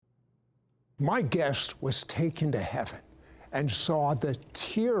My guest was taken to heaven and saw the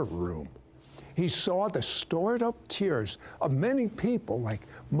tear room. He saw the stored up tears of many people like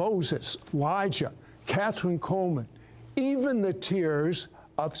Moses, Elijah, Catherine Coleman, even the tears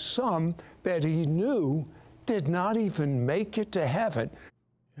of some that he knew did not even make it to heaven.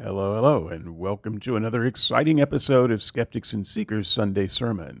 Hello, hello, and welcome to another exciting episode of Skeptics and Seekers Sunday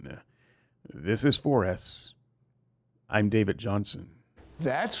Sermon. This is 4S. I'm David Johnson.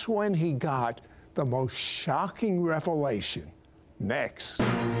 That's when he got the most shocking revelation. Next.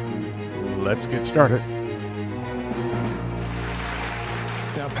 Let's get started.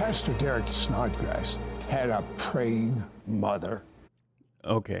 Now, Pastor Derek Snodgrass had a praying mother.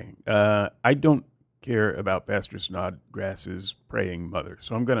 Okay, I don't care about Pastor Snodgrass's praying mother,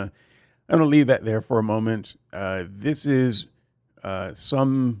 so I'm gonna leave that there for a moment. This is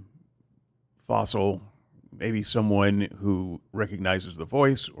some fossil, maybe someone who recognizes the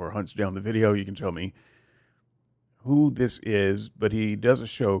voice or hunts down the video. You can tell me who this is, but he does a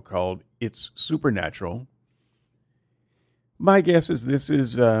show called It's Supernatural. My guess is this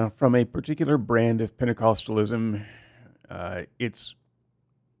is from a particular brand of Pentecostalism. It's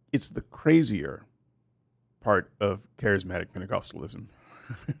the crazier part of charismatic Pentecostalism,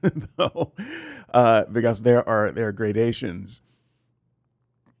 though, because there are gradations.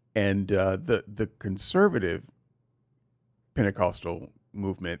 And the conservative Pentecostal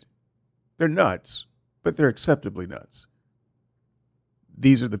movement, they're nuts, but they're acceptably nuts.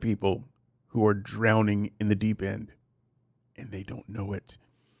 These are the people who are drowning in the deep end, and they don't know it.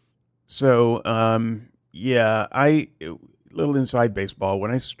 So, a little inside baseball.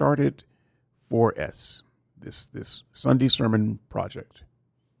 When I started 4S, this Sunday sermon project,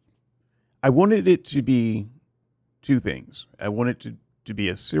 I wanted it to be two things. I wanted to be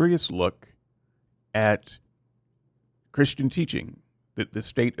a serious look at Christian teaching, the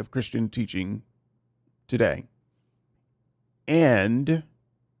state of Christian teaching today. And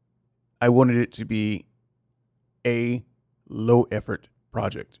I wanted it to be a low-effort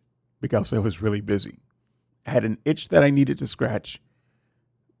project because I was really busy. I had an itch that I needed to scratch,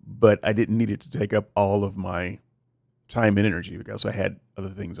 but I didn't need it to take up all of my time and energy because I had other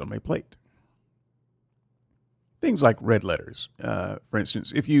things on my plate. Things like red letters, for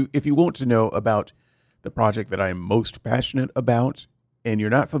instance. If you want to know about the project that I am most passionate about, and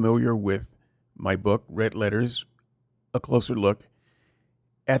you're not familiar with my book, Red Letters, A Closer Look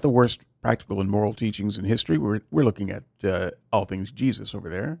at the Worst Practical and Moral Teachings in History, we're looking at all things Jesus over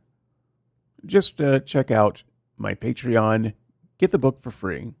there. Just check out my Patreon, get the book for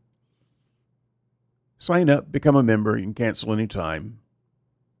free, sign up, become a member, you can cancel anytime.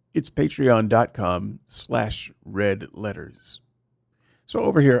 It's patreon.com/redletters. So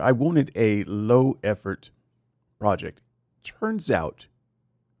over here, I wanted a low-effort project. Turns out,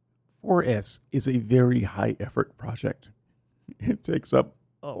 4S is a very high-effort project. It takes up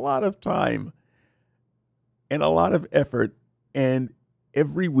a lot of time and a lot of effort, and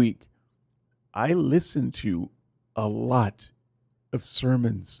every week, I listen to a lot of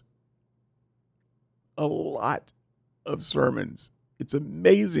sermons. A lot of sermons. It's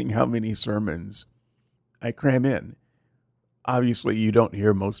amazing how many sermons I cram in. Obviously, you don't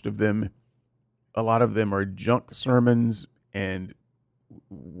hear most of them. A lot of them are junk sermons and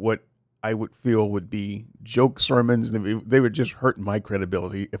what I would feel would be joke sermons. They would just hurt my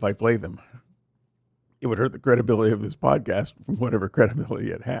credibility if I play them. It would hurt the credibility of this podcast, whatever credibility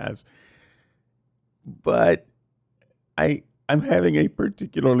it has. But I'm having a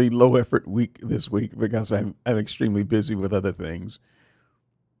particularly low-effort week this week because I'm extremely busy with other things.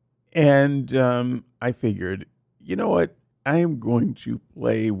 And I figured, you know what? I am going to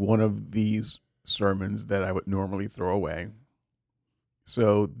play one of these sermons that I would normally throw away.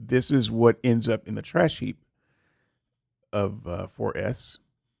 So this is what ends up in the trash heap of 4S.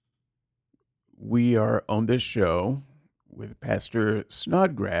 We are on this show with Pastor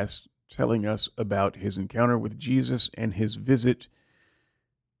Snodgrass telling us about his encounter with Jesus and his visit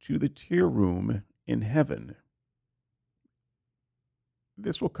to the tear room in heaven.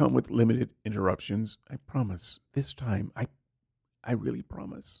 This will come with limited interruptions. I promise. This time, I really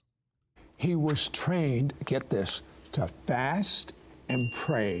promise. He was trained, get this, to fast and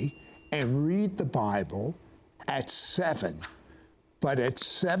pray and read the Bible at 7. But at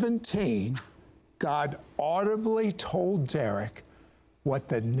 17, God audibly told Derek what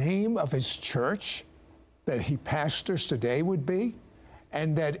the name of his church that he pastors today would be,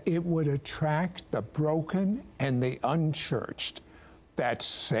 and that it would attract the broken and the unchurched. That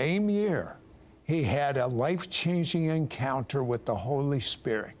same year, he had a life-changing encounter with the Holy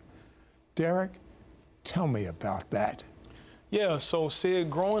Spirit. Derek, tell me about that. Yeah, so Sid,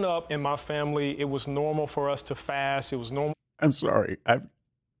 growing up in my family, it was normal for us to fast. It was normal. I'm sorry.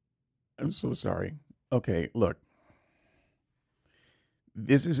 I'm so sorry. Okay, look.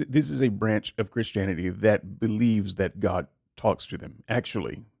 This is a branch of Christianity that believes that God talks to them,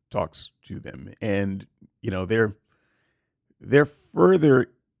 actually talks to them. And they're further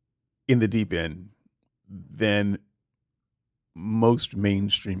in the deep end than most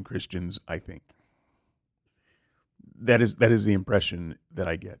mainstream Christians, I think. That is the impression that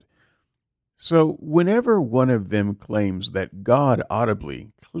I get. So whenever one of them claims that God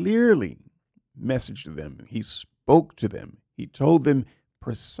audibly, clearly messaged them, he spoke to them, he told them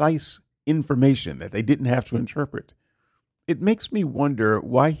precise information that they didn't have to interpret, it makes me wonder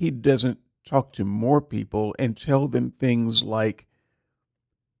why he doesn't talk to more people and tell them things like,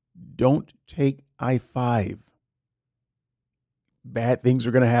 don't take I-5. Bad things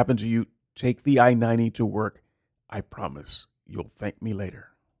are going to happen to you. Take the I-90 to work. I promise you'll thank me later.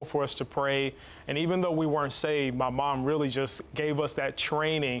 For us to pray. And even though we weren't saved, my mom really just gave us that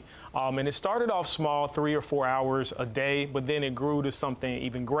training. And it started off small, 3 or 4 hours a day, but then it grew to something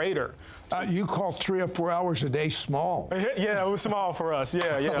even greater. You call 3 or 4 hours a day small? Yeah, it was small for us.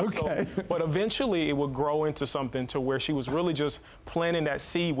 Yeah. Okay. So, but eventually it would grow into something to where she was really just planting that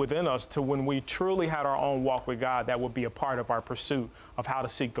seed within us to when we truly had our own walk with God, that would be a part of our pursuit of how to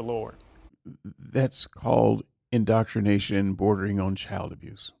seek the Lord. That's called indoctrination bordering on child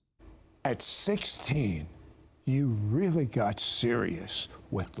abuse. At 16, you really got serious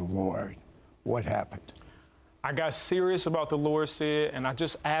with the Lord. What happened? I got serious about the Lord, Sid, and I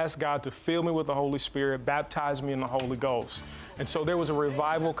just asked God to fill me with the Holy Spirit, baptize me in the Holy Ghost. And so there was a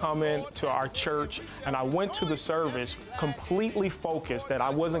revival coming to our church, and I went to the service completely focused that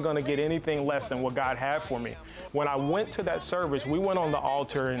I wasn't going to get anything less than what God had for me. When I went to that service, we went on the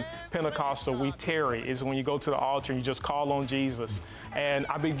altar in Pentecostal. We tarry is when you go to the altar and you just call on Jesus. And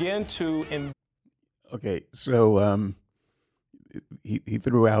I began to... Okay, so he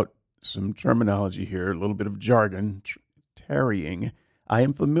threw out some terminology here, a little bit of jargon, tarrying. I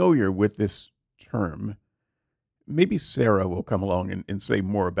am familiar with this term. Maybe Sarah will come along and say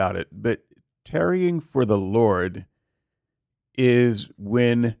more about it, but tarrying for the Lord is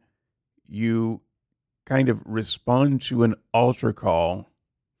when you kind of respond to an altar call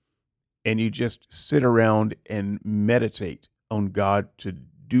and you just sit around and meditate on God to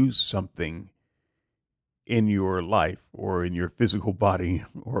do something in your life or in your physical body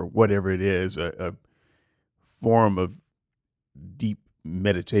or whatever it is, a form of deep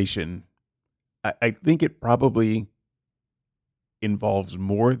meditation. I think it probably involves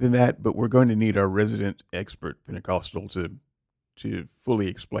more than that, but we're going to need our resident expert Pentecostal to fully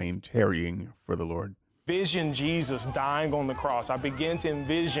explain tarrying for the Lord. Vision Jesus dying on the cross. I began to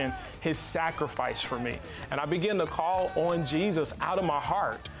envision his sacrifice for me. And I began to call on Jesus out of my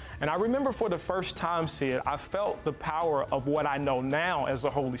heart. And I remember for the first time, Sid, I felt the power of what I know now as the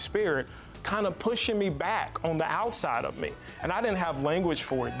Holy Spirit kind of pushing me back on the outside of me. And I didn't have language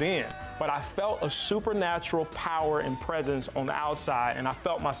for it then, but I felt a supernatural power and presence on the outside, and I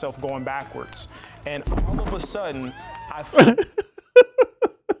felt myself going backwards. And all of a sudden, I felt...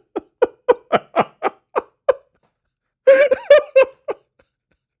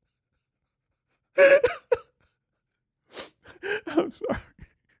 I'm sorry.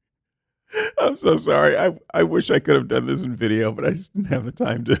 I'm so sorry. I wish I could have done this in video, but I just didn't have the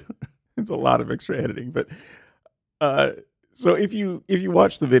time to. It's a lot of extra editing. But so if you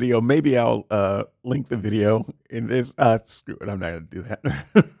watch the video, maybe I'll link the video in this. Screw it, I'm not going to do that.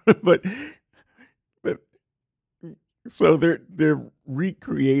 but so they're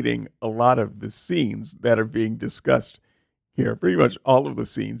recreating a lot of the scenes that are being discussed here. Pretty much all of the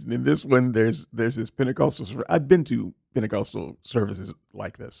scenes. And in this one, there's this Pentecostal service. I've been to Pentecostal services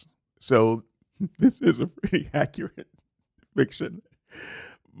like this. So this is a pretty accurate fiction.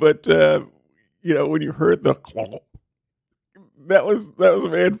 But, when you heard the clomp, that was a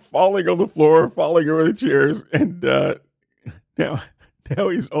man falling on the floor, falling over the chairs. And now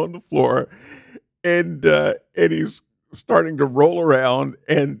he's on the floor and he's starting to roll around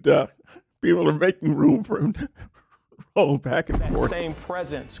and people are making room for him to roll back and forth. That same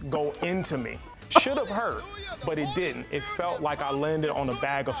presence go into me. Should have hurt, but it didn't. It felt like I landed on a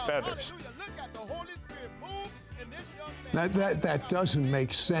bag of feathers. That doesn't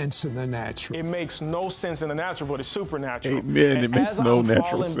make sense in the natural. It makes no sense in the natural, but it's supernatural. Amen. And it makes no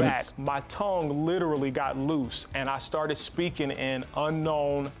natural sense. Back, my tongue literally got loose, and I started speaking in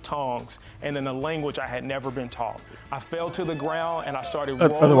unknown tongues and in a language I had never been taught. I fell to the ground, and I started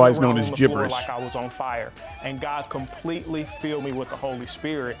rolling otherwise around known as on the gibberish, floor like I was on fire. And God completely filled me with the Holy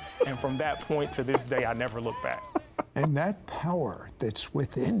Spirit, and from that point to this day, I never looked back. And that power that's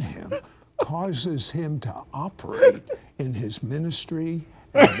within him causes him to operate in his ministry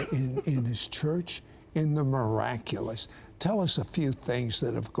and in his church in the miraculous. Tell us a few things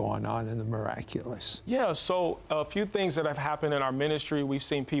that have gone on in the miraculous. Yeah, so a few things that have happened in our ministry. We've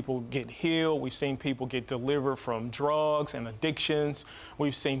seen people get healed. We've seen people get delivered from drugs and addictions.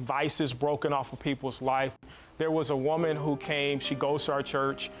 We've seen vices broken off of people's life. There was a woman who came, she goes to our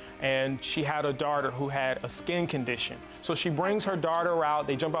church, and she had a daughter who had a skin condition. So she brings her daughter out,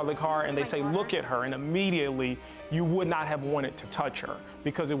 they jump out of the car, and they say, look at her. And immediately, you would not have wanted to touch her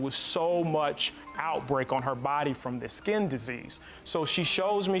because it was so much outbreak on her body from this skin disease. So she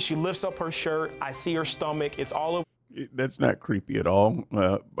shows me, she lifts up her shirt, I see her stomach, it's all over. That's not creepy at all,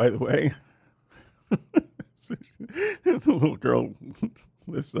 by the way. The little girl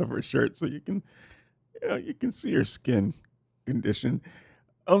lifts up her shirt so you can see her skin condition.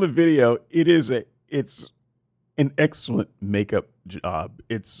 On the video, it's an excellent makeup job.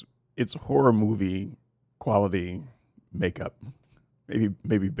 It's horror movie quality makeup,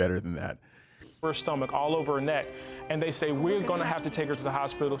 maybe better than that. Her stomach, all over her neck. And they say, we're gonna have to take her to the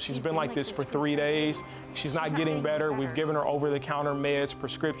hospital. She's been like this for 3 days. She's not getting better. We've given her over-the-counter meds,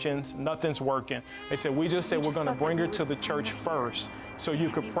 prescriptions, nothing's working. They said, we just said we're gonna bring her to the church first so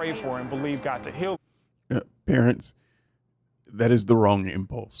you could pray for her and believe God to heal. Parents, that is the wrong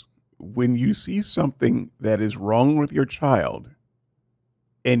impulse. When you see something that is wrong with your child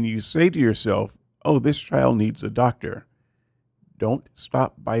and you say to yourself, oh, this child needs a doctor, don't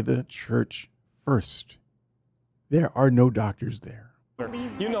stop by the church first. There are no doctors there.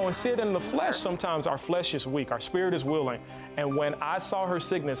 You know, and see it in the flesh, sometimes our flesh is weak, our spirit is willing. And when I saw her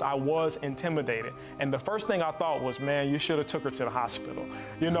sickness, I was intimidated. And the first thing I thought was, man, you should have took her to the hospital.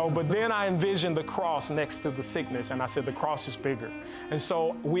 You know, but then I envisioned the cross next to the sickness, and I said, the cross is bigger. And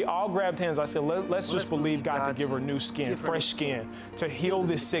so we all grabbed hands. I said, let's just believe God to give her new skin, fresh skin, to heal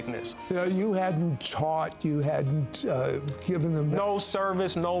this sickness. You know, you hadn't taught, you hadn't given them... No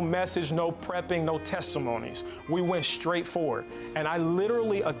service, no message, no prepping, no testimonies. We went straight forward. And I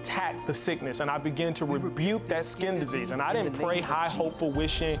literally attacked the sickness, and I began to rebuke that skin disease. And I didn't pray high, hopeful,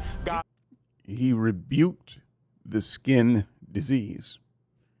 wishing God. He rebuked the skin disease,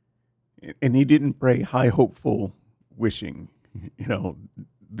 and he didn't pray high, hopeful, wishing, you know,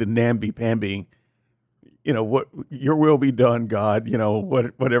 the namby-pamby, you know, what your will be done, God, you know,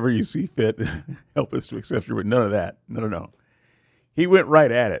 whatever you see fit, help us to accept your word. None of that. No. He went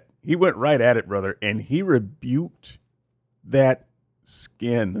right at it. He went right at it, brother, and he rebuked that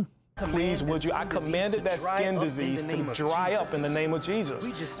skin. Please, would you? I commanded that skin disease to dry up in the name of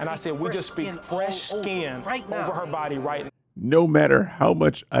Jesus. And I said, we just speak fresh skin over her body right now. No matter how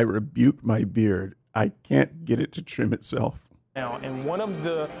much I rebuke my beard, I can't get it to trim itself. And one of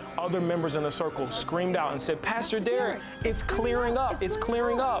the other members in the circle screamed out and said, Pastor Derek, it's clearing up. It's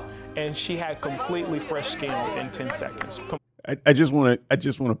clearing up. And she had completely fresh skin within 10 seconds. I just want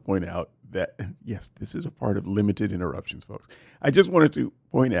to point out that, yes, this is a part of limited interruptions, folks. I just wanted to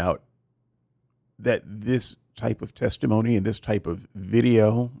point out that this type of testimony and this type of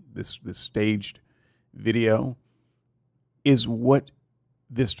video, this staged video, is what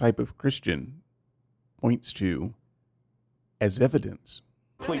this type of Christian points to as evidence.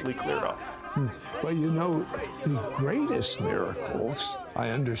 Completely cleared up. Well, you know, the greatest miracles, I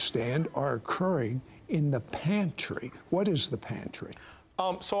understand, are occurring in the pantry. What is the pantry?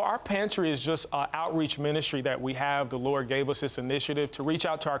 So our pantry is just an outreach ministry that we have. The Lord gave us this initiative to reach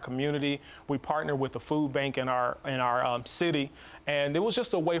out to our community. We partner with the food bank in our city. And it was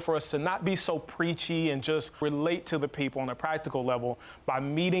just a way for us to not be so preachy and just relate to the people on a practical level by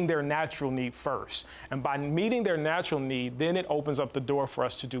meeting their natural need first. And by meeting their natural need, then it opens up the door for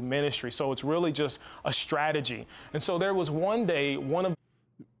us to do ministry. So it's really just a strategy. And so there was one day,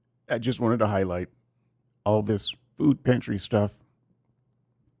 I just wanted to highlight all this food pantry stuff.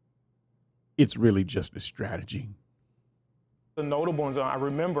 It's really just a strategy. The notable ones, I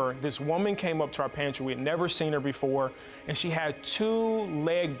remember this woman came up to our pantry. We had never seen her before, and she had 2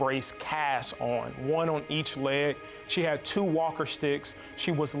 leg brace casts on, one on each leg. She had 2 walker sticks.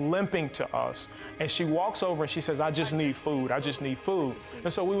 She was limping to us, and she walks over and she says, I just need food. I just need food.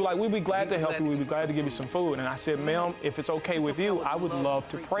 And so we were like, we'd be glad to help you. We'd be glad to give you some food. And I said, ma'am, if it's okay with you, I would love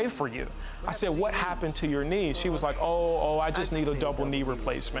to pray for you. I said, what happened to your knee? She was like, oh, I just need a double knee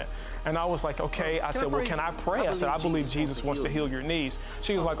replacement. And I was like, okay. I said, well, can I pray? I said, I believe Jesus wants to heal your knees.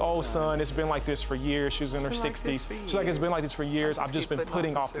 She was like, oh, son, it's been like this for years. She was in her 60s. She's like, it's been like this for years. I've just been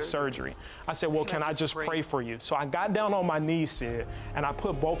putting off the surgery. I said, well, can I just pray for you? So I got down on my knees, Sid, and I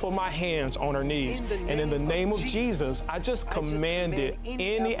put both of my hands on her knees. And in the name of Jesus, I just commanded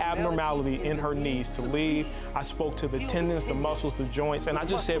any abnormality in her knees to leave. I spoke to the tendons, the muscles, the joints, and I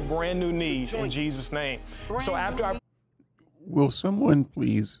just said brand new knees in Jesus' name. So after I Will someone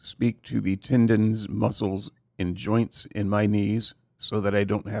please speak to the tendons, muscles, and joints in my knees so that I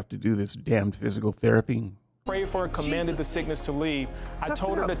don't have to do this damned physical therapy? prayed for her, commanded the sickness to leave. I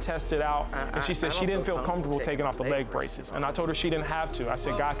told her to test it out, and she said she didn't feel comfortable taking off the leg braces. And I told her she didn't have to. I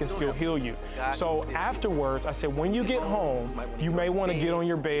said, God can still heal you. So afterwards, I said, when you get home, you may want to get on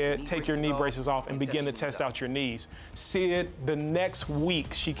your bed, take your knee braces off, and begin to test out your knees. Sid, the next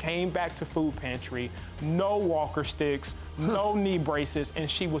week, she came back to Food Pantry, no walker sticks, no knee braces, and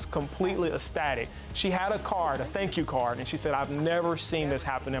she was completely ecstatic. She had a card, a thank you card, and she said, I've never seen this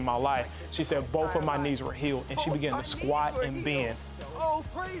happen in my life. She said both of my knees were healed, and she began to squat and bend. Oh,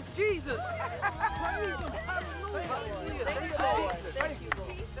 praise Jesus. Praise him. Hallelujah. Thank you,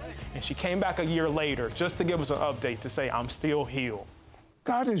 Jesus. And she came back a year later just to give us an update to say, I'm still healed.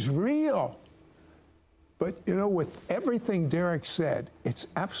 God is real. But, you know, with everything Derek said, it's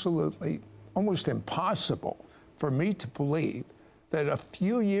absolutely almost impossible for me to believe that a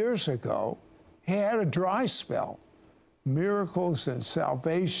few years ago, he had a dry spell. Miracles and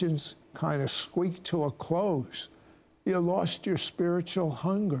salvations kind of squeaked to a close. You lost your spiritual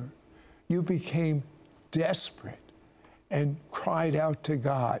hunger. You became desperate and cried out to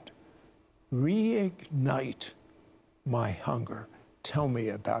God, reignite my hunger. Tell me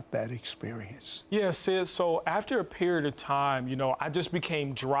about that experience. Yeah, Sid, so after a period of time, you know, I just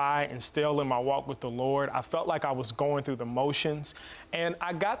became dry and stale in my walk with the Lord. I felt like I was going through the motions. And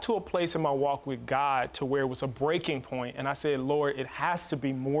I got to a place in my walk with God to where it was a breaking point. And I said, Lord, it has to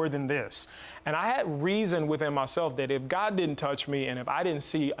be more than this. And I had reason within myself that if God didn't touch me and if I didn't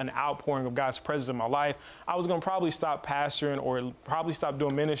see an outpouring of God's presence in my life, I was going to probably stop pastoring or probably stop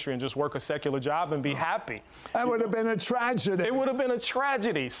doing ministry and just work a secular job and be happy. That would have been a tragedy. It would have been a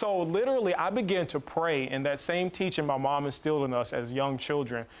tragedy. So literally, I began to pray, and that same teaching my mom instilled in us as young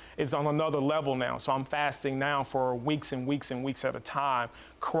children is on another level now. So I'm fasting now for weeks and weeks and weeks at a time,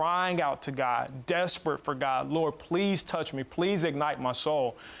 crying out to God, desperate for God. Lord, please touch me. Please ignite my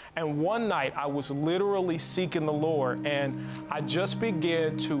soul. And one night I was literally seeking the Lord, and I just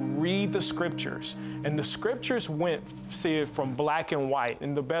began to read the scriptures. And the scriptures went, see it, from black and white,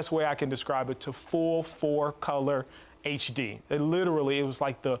 and the best way I can describe it, to full 4-color HD. It was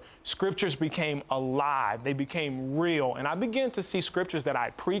like the scriptures became alive. They became real. And I began to see scriptures that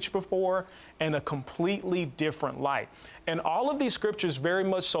I preached before in a completely different light. And all of these scriptures very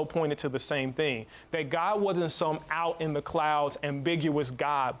much so pointed to the same thing, that God wasn't some out in the clouds, ambiguous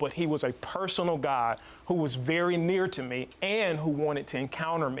God, but he was a personal God who was very near to me and who wanted to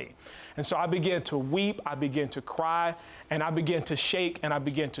encounter me. And so I began to weep, I began to cry, and I began to shake, and I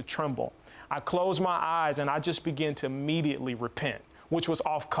began to tremble. I closed my eyes and I just began to immediately repent, which was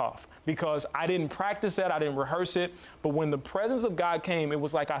off cuff because I didn't practice that, I didn't rehearse it. But when the presence of God came, it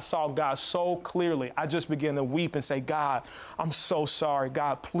was like I saw God so clearly. I just began to weep and say, God, I'm so sorry.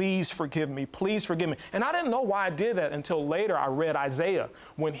 God, please forgive me. Please forgive me. And I didn't know why I did that until later I read Isaiah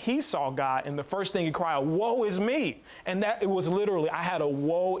when he saw God, and the first thing he cried, woe is me. And that it was literally, I had a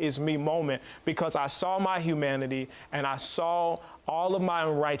woe is me moment because I saw my humanity and I saw all of my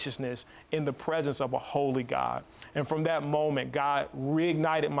unrighteousness in the presence of a holy God. And from that moment, God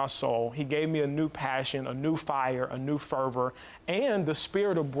reignited my soul. He gave me a new passion, a new fire, a new fervor, and the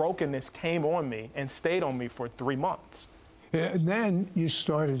spirit of brokenness came on me and stayed on me for 3 months. And then you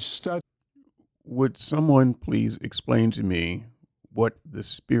started studying. Would someone please explain to me what the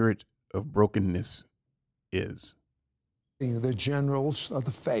spirit of brokenness is? The generals of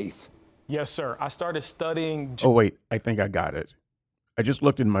the faith. Yes, sir. I started studying. Oh, wait, I think I got it. I just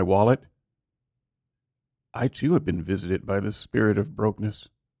looked in my wallet. I too have been visited by the spirit of brokenness.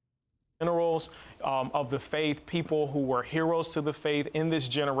 Generals of the faith, people who were heroes to the faith in this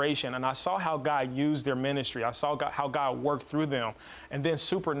generation. And I saw how God used their ministry. I saw how God worked through them. And then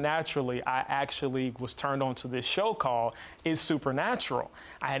supernaturally, I actually was turned on to this show called Is Supernatural.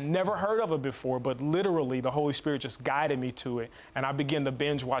 I had never heard of it before, but literally the Holy Spirit just guided me to it. And I began to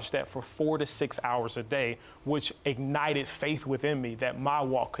binge watch that for 4 to 6 hours a day, which ignited faith within me that my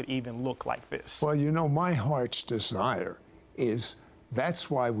walk could even look like this. Well, you know, my heart's desire is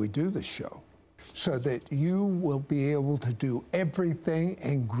that's why we do the show, so that you will be able to do everything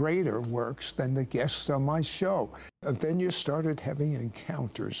and greater works than the guests on my show. And then you started having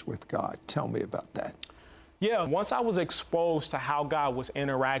encounters with God. Tell me about that. Yeah, once I was exposed to how God was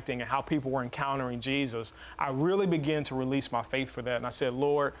interacting and how people were encountering Jesus, I really began to release my faith for that. And I said,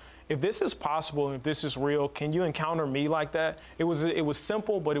 Lord, if this is possible and if this is real, can you encounter me like that? It was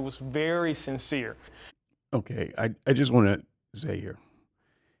simple, but it was very sincere. Okay, I just want to say here,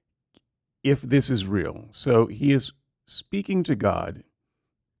 if this is real, so he is speaking to God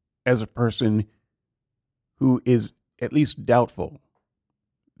as a person who is at least doubtful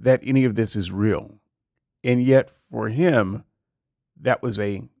that any of this is real. And yet for him, that was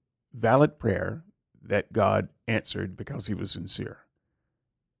a valid prayer that God answered because he was sincere.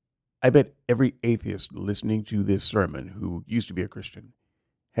 I bet every atheist listening to this sermon who used to be a Christian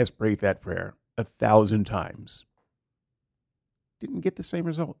has prayed that prayer 1,000 times. Didn't get the same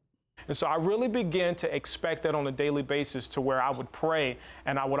result. And so I really began to expect that on a daily basis, to where I would pray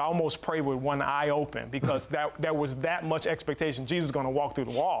and I would almost pray with one eye open, because there was that much expectation. Jesus is going to walk through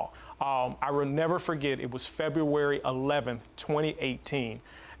the wall. I will never forget, it was February 11th, 2018.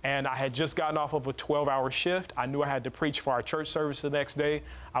 And I had just gotten off of a 12-hour shift. I knew I had to preach for our church service the next day.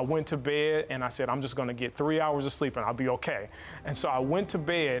 I went to bed and I said, I'm just going to get 3 hours of sleep and I'll be okay. And so I went to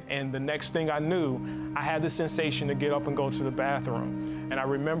bed, and the next thing I knew, I had the sensation to get up and go to the bathroom. And I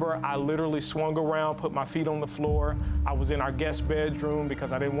remember I literally swung around, put my feet on the floor. I was in our guest bedroom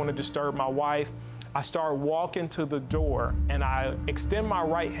because I didn't want to disturb my wife. I started walking to the door and I extend my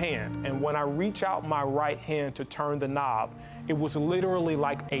right hand. And when I reach out my right hand to turn the knob, it was literally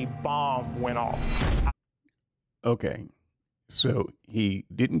like a bomb went off. Okay, so he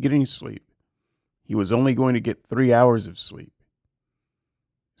didn't get any sleep. He was only going to get 3 hours of sleep.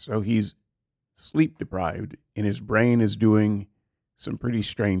 So he's sleep deprived and his brain is doing some pretty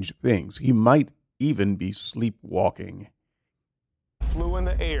strange things. He might even be sleepwalking. Flew in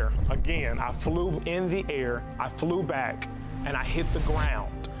the air. Again, I flew in the air, I flew back, and I hit the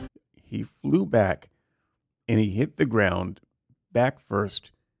ground. He flew back and he hit the ground back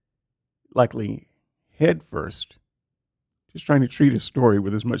first, likely head first, just trying to treat his story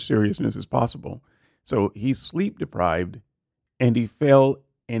with as much seriousness as possible. So he's sleep deprived and he fell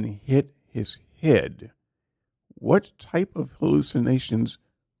and hit his head. What type of hallucinations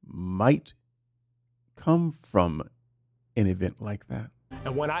might come from an event like that?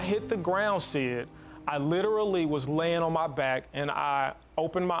 And when I hit the ground, Sid, I literally was laying on my back and I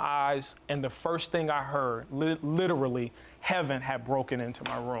opened my eyes, and the first thing I heard, literally, heaven had broken into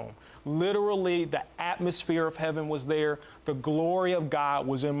my room. Literally, the atmosphere of heaven was there. The glory of God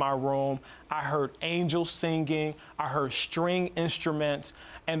was in my room. I heard angels singing. I heard string instruments.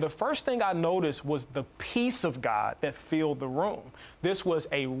 And the first thing I noticed was the peace of God that filled the room. This was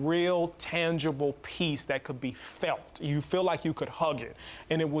a real, tangible peace that could be felt. You feel like you could hug it.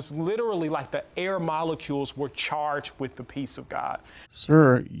 And it was literally like the air molecules were charged with the peace of God.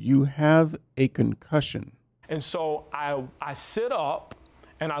 Sir, you have a concussion. And so I sit up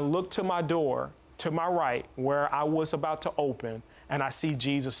and I look to my door, to my right, where I was about to open, and I see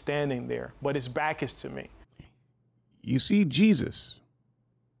Jesus standing there, but his back is to me. You see Jesus.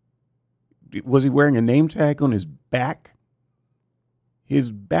 Was he wearing a name tag on his back?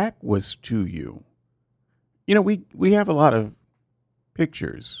 His back was to you. You know, we have a lot of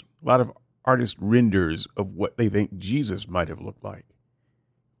pictures, a lot of artist renders of what they think Jesus might have looked like.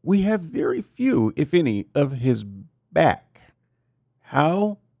 We have very few, if any, of his back.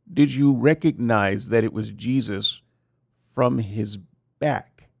 How did you recognize that it was Jesus from his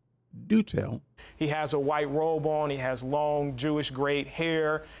back? Do tell. He has a white robe on, he has long Jewish gray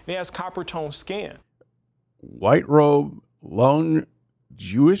hair, and he has copper tone skin. White robe, long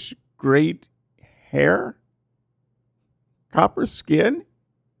Jewish gray hair, copper skin?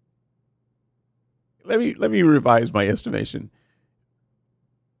 Let me revise my estimation.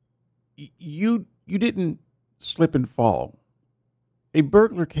 You didn't slip and fall. A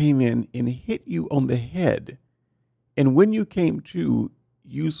burglar came in and hit you on the head. And when you came to,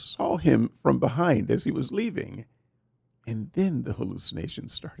 you saw him from behind as he was leaving. And then the hallucination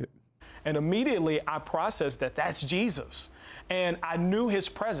started. And immediately I processed that that's Jesus. And I knew his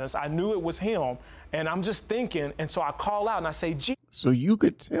presence. I knew it was him. And I'm just thinking, and so I call out and I say, Jesus. So you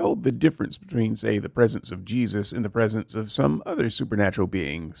could tell the difference between, say, the presence of Jesus and the presence of some other supernatural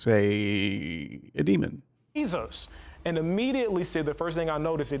being, say, a demon. Jesus. And immediately, said the first thing I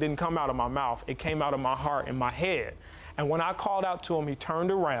noticed, it didn't come out of my mouth. It came out of my heart and my head. And when I called out to him, he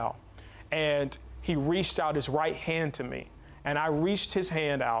turned around and he reached out his right hand to me. And I reached his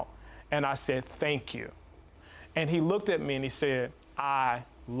hand out and I said, thank you. And he looked at me and he said, I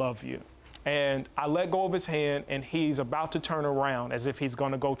love you. And I let go of his hand and he's about to turn around as if he's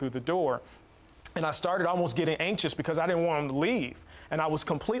going to go through the door. And I started almost getting anxious because I didn't want him to leave. And I was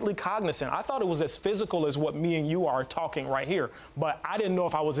completely cognizant. I thought it was as physical as what me and you are talking right here. But I didn't know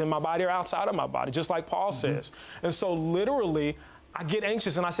if I was in my body or outside of my body, just like Paul says. And so literally, I get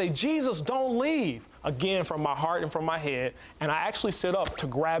anxious and I say, Jesus, don't leave. Again, from my heart and from my head. And I actually sit up to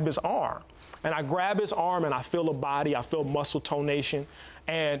grab his arm. And I grab his arm and I feel a body, I feel muscle tonation.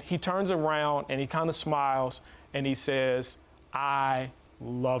 And he turns around and he kind of smiles and he says, I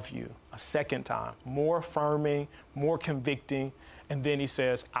love you. A second time, more affirming, more convicting. And then he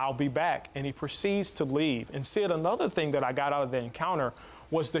says, I'll be back. And he proceeds to leave. And Sid, another thing that I got out of the encounter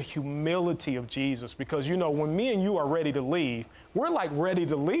was the humility of Jesus. Because, you know, when me and you are ready to leave, we're like ready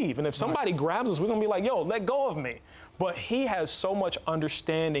to leave. And if somebody grabs us, we're going to be like, yo, let go of me. But he has so much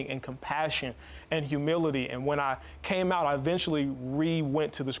understanding and compassion and humility. And when I came out, I eventually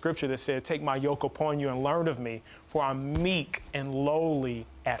went to the scripture that said, take my yoke upon you and learn of me, for I'm meek and lowly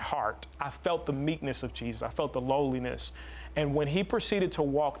at heart. I felt the meekness of Jesus. I felt the lowliness. And when he proceeded to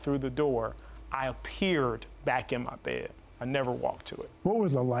walk through the door, I appeared back in my bed. I never walked to it. What were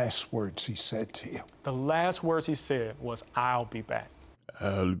the last words he said to you? The last words he said was, I'll be back.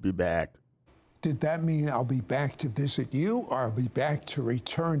 I'll be back. Did that mean I'll be back to visit you, or I'll be back to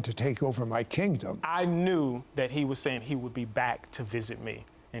return to take over my kingdom? I knew that he was saying he would be back to visit me,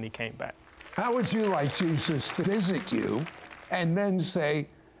 and he came back. How would you like Jesus to visit you and then say,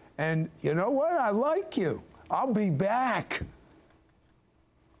 and you know what, I like you, I'll be back?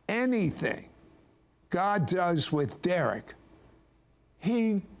 Anything God does with Derek,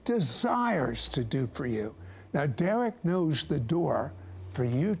 he desires to do for you. Now, Derek knows the door for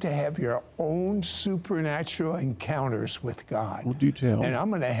you to have your own supernatural encounters with God. Well, do tell. And I'm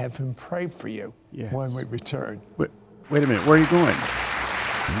going to have him pray for you when we return. Wait a minute, where are you going?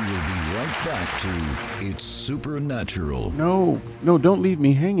 We will be right back to It's Supernatural. No, don't leave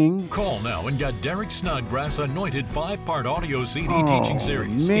me hanging. Call now and get Derek Snodgrass' anointed 5-part audio CD Oh, teaching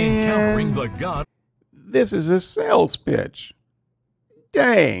series, man. Encountering the God. This is a sales pitch.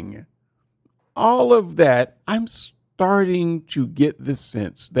 Dang. All of that, I'm starting to get the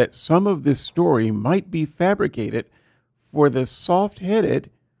sense that some of this story might be fabricated for the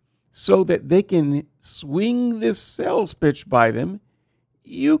soft-headed so that they can swing this sales pitch by them.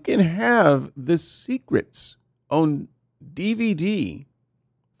 You can have The Secrets on DVD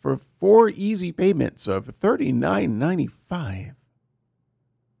for 4 easy payments of $39.95.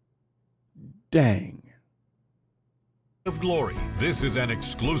 Dang. Of glory. This is an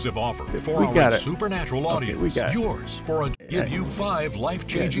exclusive offer for We our got it. supernatural Okay, we audience. got it. Yours for a give you 5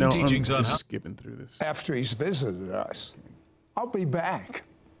 life-changing I'm teachings on just how. skipping through this. After he's visited us, I'll be back.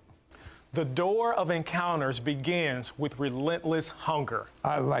 The door of encounters begins with relentless hunger.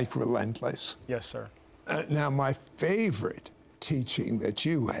 I like relentless. Yes, sir. Now, my favorite teaching that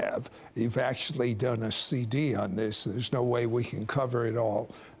you have, you've actually done a CD on this. There's no way we can cover it all,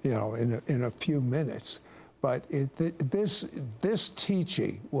 in a few minutes. But this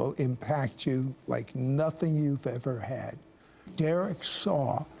teaching will impact you like nothing you've ever had. Derek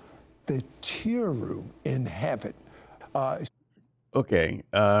saw the tear room in heaven. Okay,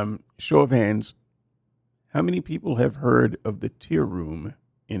 show of hands. How many people have heard of the tear room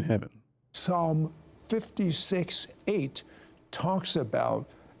in heaven? Psalm 56:8 talks about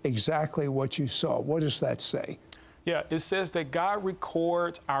exactly what you saw. What does that say? Yeah, it says that God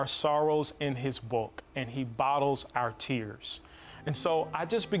records our sorrows in his book and he bottles our tears. And so I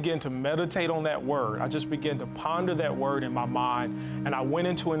just began to meditate on that word. I just began to ponder that word in my mind. And I went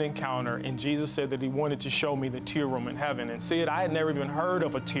into an encounter, and Jesus said that he wanted to show me the tear room in heaven. And see it, I had never even heard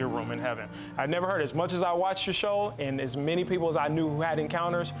of a tear room in heaven. I'd never heard, as much as I watched your show and as many people as I knew who had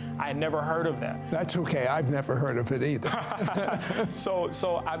encounters, I had never heard of that. That's okay. I've never heard of it either.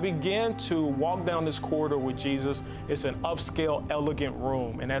 So I began to walk down this corridor with Jesus. It's an upscale, elegant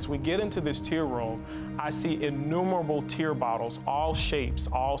room. And as we get into this tear room, I see innumerable tear bottles, all shapes,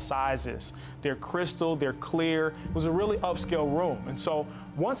 all sizes. They're crystal, they're clear. It was a really upscale room. And so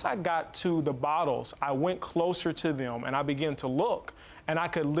once I got to the bottles, I went closer to them and I began to look, and I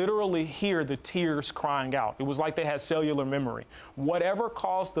could literally hear the tears crying out. It was like they had cellular memory. Whatever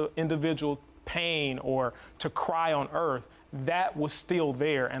caused the individual pain or to cry on earth, that was still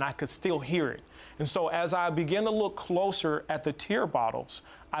there and I could still hear it. And so as I began to look closer at the tear bottles,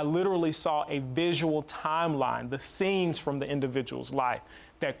 I literally saw a visual timeline, the scenes from the individual's life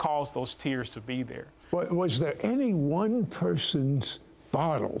that caused those tears to be there. Was there any one person's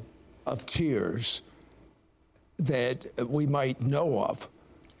bottle of tears that we might know of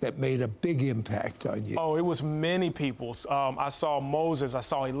that made a big impact on you? Oh, it was many people's. I saw Moses, I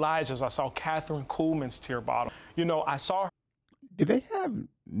saw Elijah's, I saw Catherine Kuhlman's tear bottle. I saw her. Did they have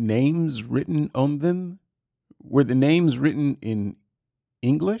names written on them? Were the names written in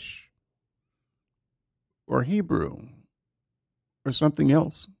English or Hebrew or something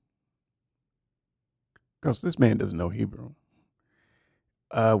else? Because this man doesn't know Hebrew.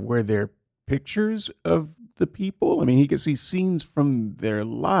 Were there pictures of the people? I mean, he could see scenes from their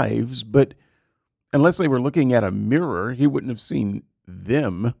lives, but unless they were looking at a mirror, he wouldn't have seen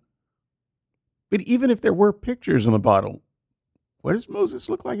them. But even if there were pictures on the bottle, what does Moses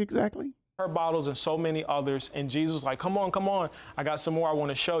look like exactly? Her bottles and so many others, and Jesus was like, come on, I got some more I want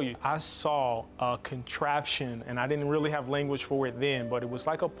to show you. I saw a contraption, and I didn't really have language for it then, but it was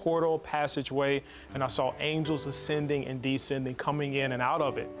like a portal passageway, and I saw angels ascending and descending, coming in and out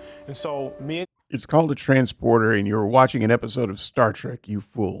of it. And so It's called a transporter, and you're watching an episode of Star Trek, you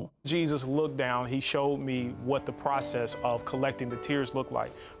fool. Jesus looked down, he showed me what the process of collecting the tears looked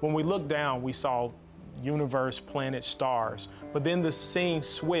like. When we looked down, we saw universe, planets, stars. But then the scene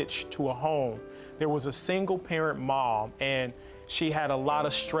switched to a home. There was a single parent mom, and she had a lot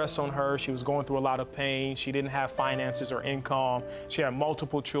of stress on her. She was going through a lot of pain. She didn't have finances or income. She had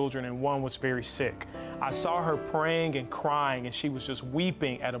multiple children, and one was very sick. I saw her praying and crying, and she was just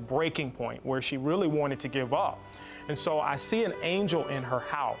weeping at a breaking point where she really wanted to give up. And so I see an angel in her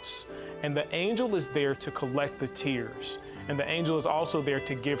house, and the angel is there to collect the tears. And the angel is also there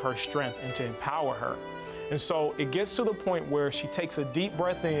to give her strength and to empower her. And so it gets to the point where she takes a deep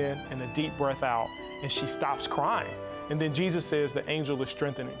breath in and a deep breath out, and she stops crying. And then Jesus says the angel is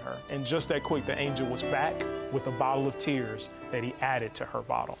strengthening her. And just that quick, the angel was back with a bottle of tears that he added to her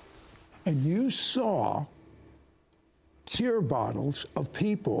bottle. And you saw tear bottles of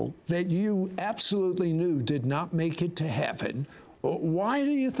people that you absolutely knew did not make it to heaven. Why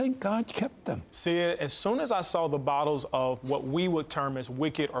do you think God kept them? See, as soon as I saw the bottles of what we would term as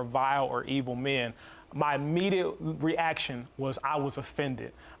wicked or vile or evil men, my immediate reaction was I was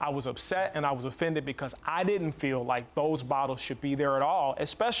offended. I was upset and I was offended because I didn't feel like those bottles should be there at all,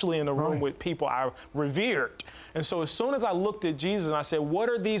 especially in a room with people I revered. And so as soon as I looked at Jesus and I said, what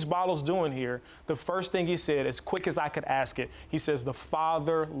are these bottles doing here? The first thing he said, as quick as I could ask it, he says, the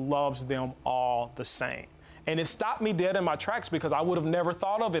Father loves them all the same. And it stopped me dead in my tracks because I would have never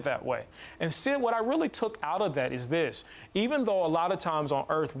thought of it that way. And see, what I really took out of that is this. Even though a lot of times on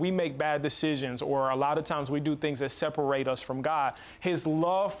earth we make bad decisions, or a lot of times we do things that separate us from God, his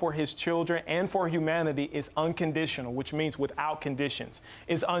love for his children and for humanity is unconditional, which means without conditions.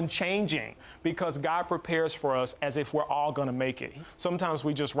 It's unchanging because God prepares for us as if we're all going to make it. Sometimes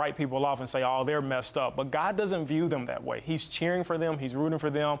we just write people off and say, oh, they're messed up. But God doesn't view them that way. He's cheering for them. He's rooting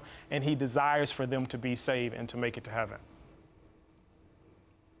for them. And he desires for them to be saved and to make it to heaven.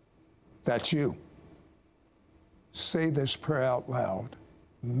 That's you. Say this prayer out loud.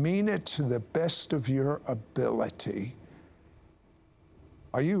 Mean it to the best of your ability.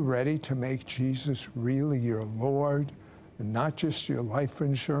 Are you ready to make Jesus really your Lord and not just your life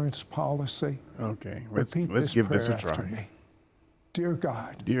insurance policy? Okay, let's give this a try. Me. Dear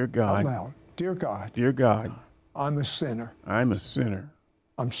God. Dear God. Out loud. Dear God. Dear God. I'm a sinner. I'm a sinner.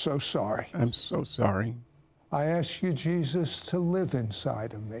 I'm so sorry. I'm so sorry. I ask you, Jesus, to live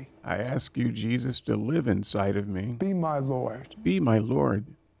inside of me. I ask you, Jesus, to live inside of me. Be my Lord. Be my Lord.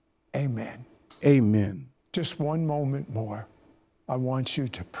 Amen. Amen. Just one moment more. I want you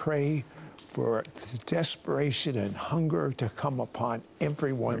to pray for the desperation and hunger to come upon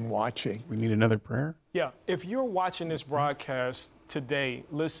everyone watching. We need another prayer? Yeah, if you're watching this broadcast today,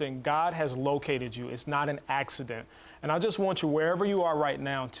 listen, God has located you. It's not an accident. And I just want you, wherever you are right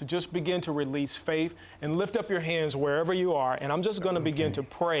now, to just begin to release faith and lift up your hands wherever you are. And I'm just going to begin to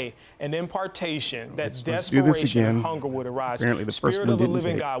pray an impartation that desperation and hunger would arise. Spirit of the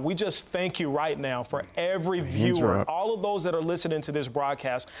living God, we just thank you right now for every viewer, all of those that are listening to this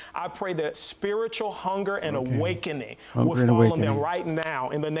broadcast. I pray that spiritual hunger and awakening will fall on them right now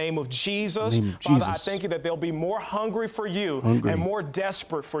in the name of Jesus. Father, I thank you that they'll be more hungry for you and more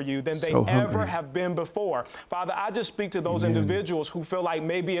desperate for you than they ever have been before. Father, I just speak to those individuals who feel like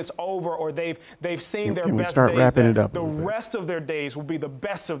maybe it's over or they've seen their best days. The rest of their days will be the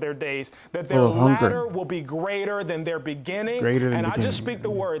best of their days, that their latter will be greater than their beginning. And I just speak the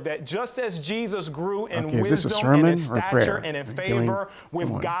word that just as Jesus grew in wisdom and in stature and in favor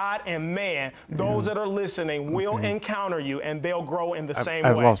with God and man, those that are listening will encounter you and they'll grow in the same way.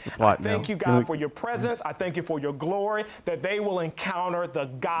 I've lost the plot now. Thank you, God, for your presence. I thank you for your glory, that they will encounter the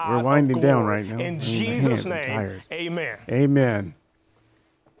God We're winding of glory. down right now. In Jesus' name, amen. Amen.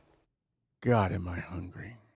 God, am I hungry.